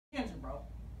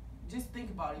Just think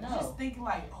about it. No. Just think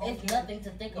like, oh, it's nothing to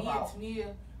think about. Me and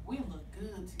Tamia, we look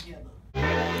good together.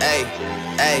 Hey,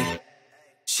 hey.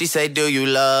 She say, do you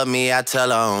love me? I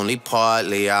tell her only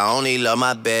partly. I only love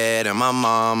my bed and my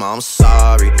mom. I'm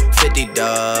sorry. 50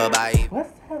 dub.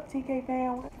 What's up, TK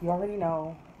fam? You already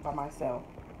know by myself.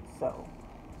 So,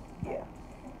 yeah.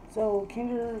 So,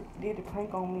 Kendra did the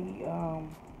prank on me.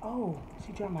 Oh,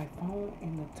 she dropped my phone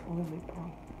in the toilet,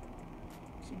 bro.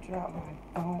 She dropped my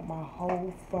phone, my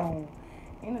whole phone,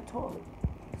 in the toilet.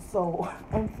 So,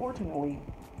 unfortunately,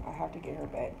 I have to get her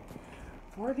back.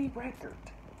 For the record,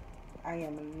 I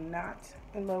am not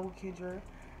in love with Kendra.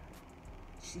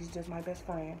 She's just my best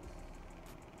friend.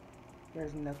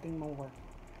 There's nothing more.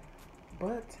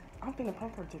 But I'm finna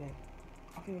prank her today.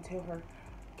 I'm finna tell her,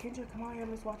 Kendra, come out here,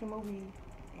 let's watch a movie.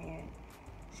 And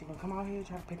she gonna come out here,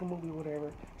 try to pick a movie or whatever.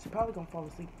 She probably gonna fall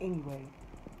asleep anyway.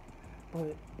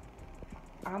 But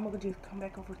I'm gonna just come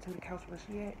back over to the couch where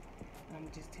she at. And I'm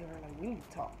gonna just tell her, like, we need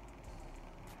to talk.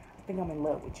 I think I'm in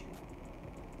love with you.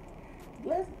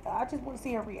 I just want to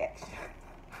see her reaction.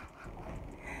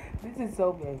 This is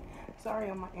so gay. Sorry,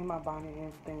 I'm in my bonnet and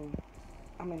everything.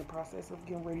 I'm in the process of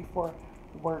getting ready for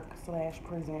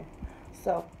work/prison.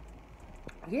 So,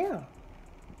 yeah.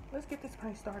 Let's get this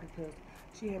prank started because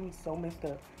she had me so messed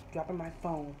up. Dropping my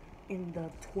phone in the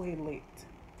toilet.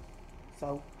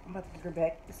 So, I'm about to get her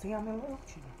back to see I'm in love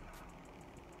with you.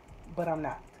 But I'm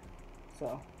not.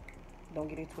 So, don't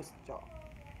get it twisted, y'all.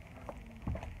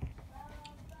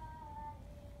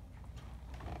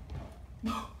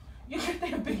 You get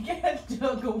that big ass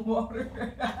jug of water.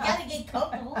 Gotta get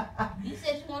comfortable. You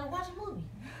said you want to watch a movie.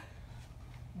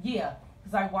 Yeah,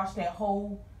 because I watched that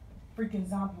whole freaking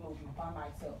zombie movie by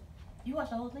myself. You watched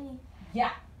the whole thing?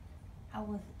 Yeah. I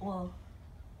wouldn't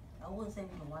say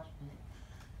we can watch it.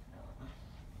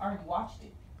 I already watched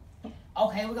it.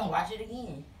 Okay, we're gonna watch it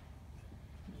again.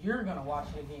 You're gonna watch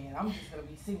it again. I'm just gonna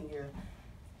be sitting here.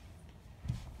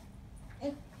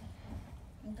 I'm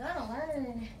gonna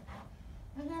learn.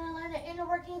 I'm gonna learn the inner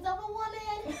workings of a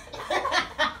woman.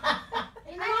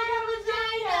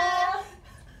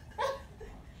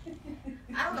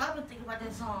 I don't know. I've been thinking about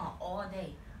that song all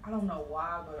day. I don't know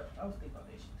why, but I was thinking about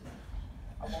that shit too.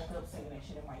 I woke up singing that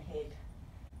shit in my head.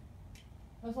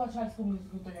 Let's watch High School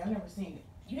Musical 3. I've never seen it.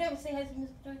 You never seen High School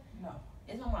Musical 3? No.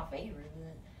 It's not my favorite,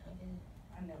 but okay.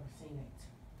 I've never seen it.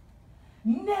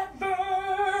 Never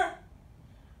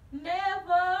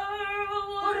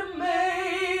would have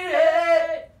made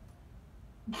it.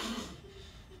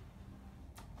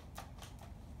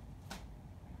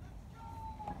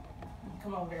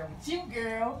 Come over there with you,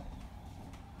 girl.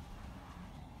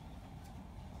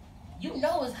 You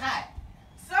know it's hot.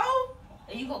 So?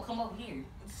 And you gonna come over here.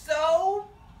 So?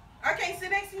 I can't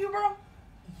sit next to you, bro?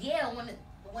 Yeah, when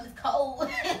it's cold.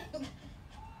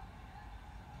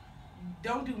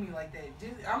 Don't do me like that.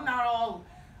 I'm not all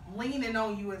leaning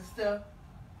on you and stuff.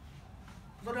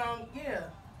 But yeah.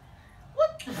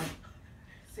 What?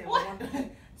 Said What?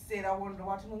 Said I wanted to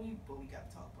watch a movie, but we gotta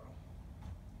talk, bro.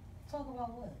 Talk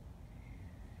about what?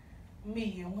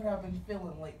 Me and what I've been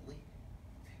feeling lately.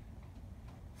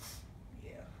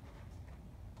 Yeah.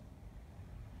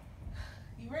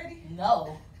 You ready?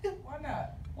 No. Why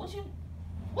not? What you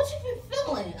been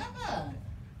feeling?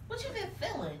 What you been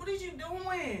feeling? What is you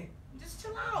doing? Just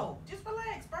chill out. Just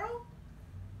relax, bro.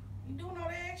 You doing all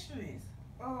the extras.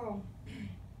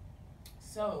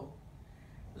 So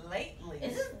lately.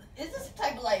 Is this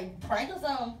type of like prank or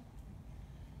something?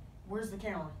 Where's the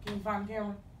camera? Can you find the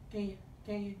camera? Can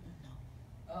you? No.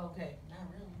 Oh, okay. Not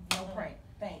really. No prank.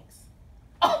 Thanks.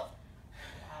 Oh.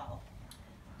 Wow.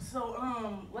 So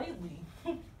lately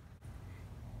you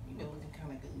been looking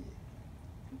kind of good.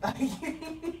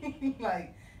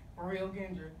 Like for real,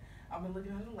 Kendra. I've been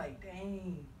looking at her like,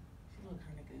 dang, she look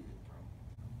kind of good, bro.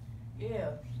 Yeah.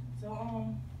 So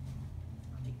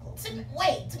get close.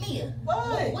 Wait, Tamia.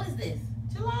 What? What is this?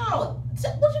 Chill out.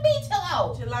 What you mean chill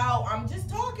out? Chill out. I'm just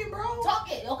talking, bro. Talk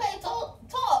it. Okay, talk.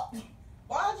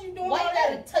 Why are you doing Why all you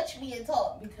that? gotta touch me and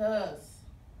talk? Because,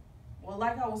 well,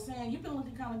 like I was saying, you've been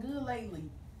looking kind of good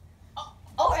lately.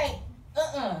 All right.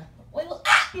 Wait.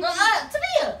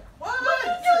 Tamia. What? What are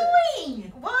you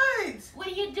doing? What? What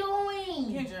are you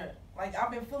doing? Kendra, like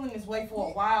I've been feeling this way for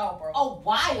a while, bro. A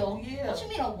while? Yeah. What you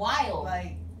mean a while?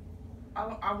 Like,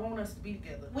 I want us to be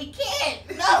together. We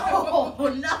can't. No.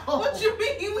 No. What you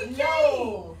mean we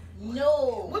can't?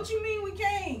 No. What you mean we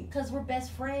can't? Because we're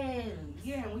best friends.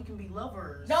 Yeah, and we can be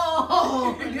lovers.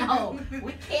 No.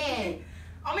 We can't.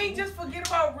 I mean, just forget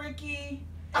about Ricky,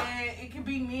 and it could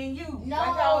be me and you. No.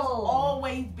 Like how it's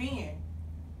always been.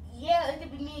 Yeah, it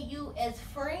could be me and you as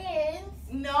friends.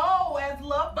 No, as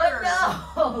lovers. But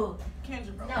no.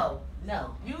 Kendra, bro. No.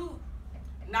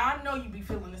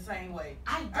 same way.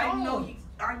 I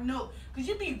I know. Cause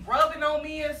you be rubbing on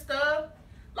me and stuff.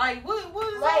 Like what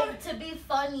is like to be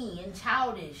funny and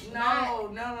childish. No.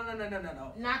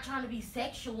 Not trying to be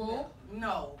sexual.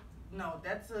 No,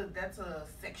 that's a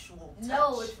sexual touch.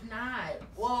 No, it's not.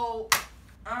 Well,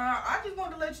 I just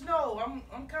wanted to let you know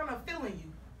I'm kind of feeling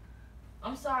you.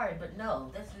 I'm sorry, but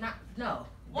no, that's not. No,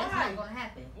 Why? that's not gonna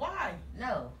happen. Why?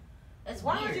 No, that's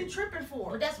Why weird. are you tripping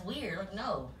for? But that's weird. Like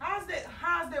no. How's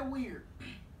that weird?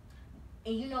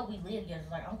 And you know we live together.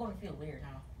 Like I'm gonna feel weird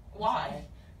now. Why?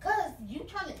 Cause you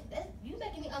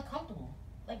making me uncomfortable.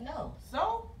 Like no.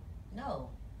 So? No.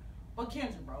 But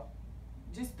Kendra, bro,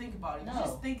 just think about it. No.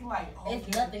 Just think like, oh, It's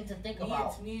nothing to think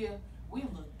about. Me and Tania, we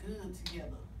look good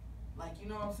together. Like, you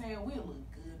know what I'm saying? We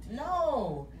look good together.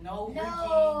 No. No, No.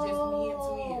 Ricky, just me and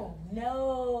Tania.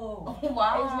 No.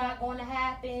 Why? It's not going to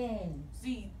happen.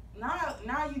 See,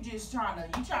 now you just trying to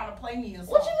play me or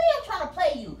something. What you mean I'm trying to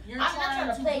play you? You're I'm not trying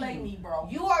to play you. me, bro.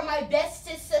 You are my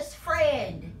bestest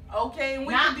friend. Okay, and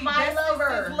we not can be my best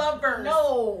lover. lovers.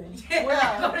 No. Yeah. We're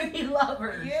not going to be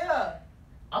lovers. Yeah.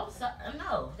 I'm sorry.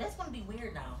 No, that's going to be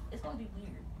weird now. It's going to be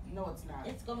weird. No, it's not.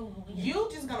 It's going to be weird. You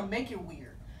just going to make it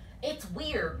weird. It's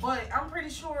weird. But I'm pretty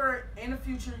sure in the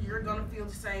future you're going to feel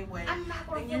the same way. I'm not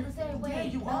going to feel the same way. Yeah,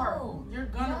 you are. You're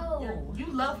going to. You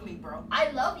love me, bro. I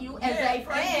love you as a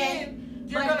friend,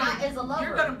 but not as a lover.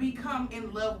 You're going to become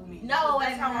in love with me. No,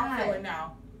 that's how I'm feeling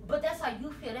now. But that's how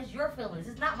you feel. That's your feelings.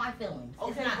 It's not my feelings.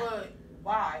 Okay, but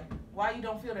why? Why you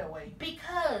don't feel that way?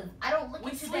 Because I don't look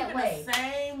at you that way. We sleep in the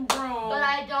same room. But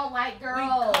I don't like girls.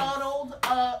 We cuddled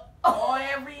up all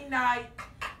every night.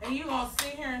 And you gonna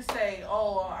sit here and say,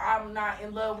 oh, I'm not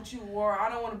in love with you, or I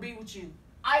don't want to be with you.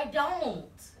 I don't.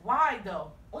 Why,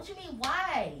 though? What you mean,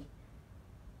 why?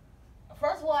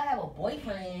 First of all, I have a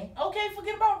boyfriend. Okay,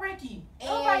 forget about Ricky.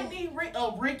 Nobody need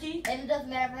Ricky. And it doesn't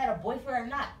matter if I had a boyfriend or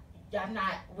not.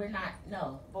 We're not,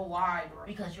 no. But why, bro?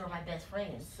 Because you're my best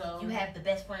friend. So you have the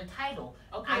best friend title.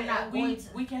 Okay, I'm not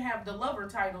we can have the lover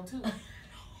title, too.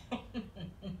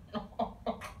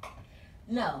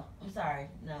 No, I'm sorry.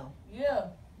 No. Yeah.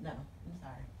 No, I'm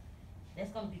sorry. That's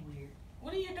going to be weird.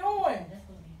 What are you doing? That's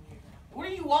going to be weird. What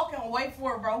are you walking away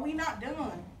for, bro? We not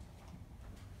done.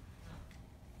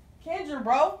 Kendra,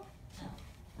 bro.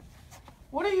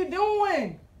 What are you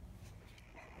doing?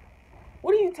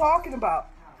 What are you talking about?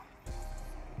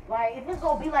 Like, if it's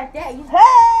going to be like that, you...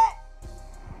 Hey!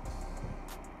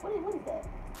 What is that?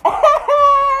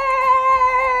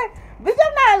 Bitch,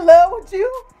 I'm not in love with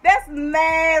you. That's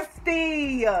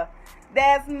nasty.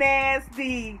 That's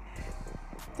nasty.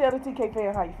 Tell the TK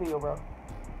fan how you feel, bro.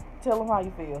 Tell them how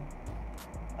you feel.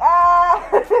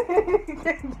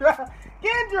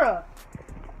 Kendra.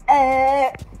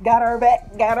 Got her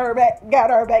back. Got her back.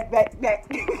 Back.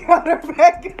 Got her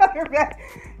back.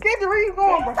 Kendra, where you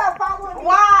going, bro? Stop following me.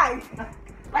 Why?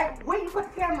 Like, where you put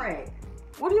the camera at?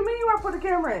 What do you mean where I put the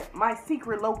camera at? My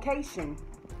secret location.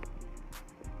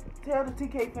 Tell the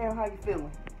TK fan how you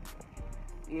feeling.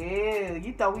 Yeah,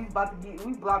 you thought we about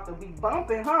to be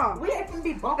bumping, huh? We ain't gonna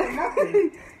be bumping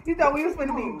nothing. You thought we was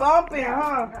finna be bumping,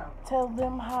 huh? No. Tell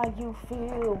them how you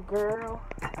feel, girl.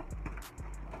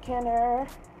 Kenner.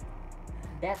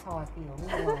 That's how I feel.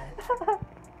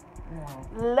 No.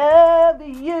 Love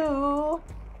you.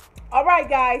 All right,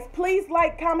 guys. Please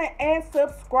like, comment, and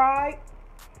subscribe.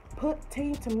 Put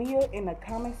Team Tamia in the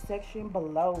comment section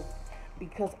below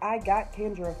because I got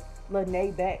Kendra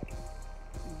Lene back.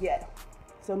 Yeah.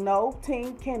 So no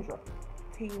Team Kendra.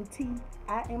 Team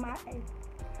Timia.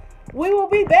 We will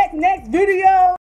be back next video.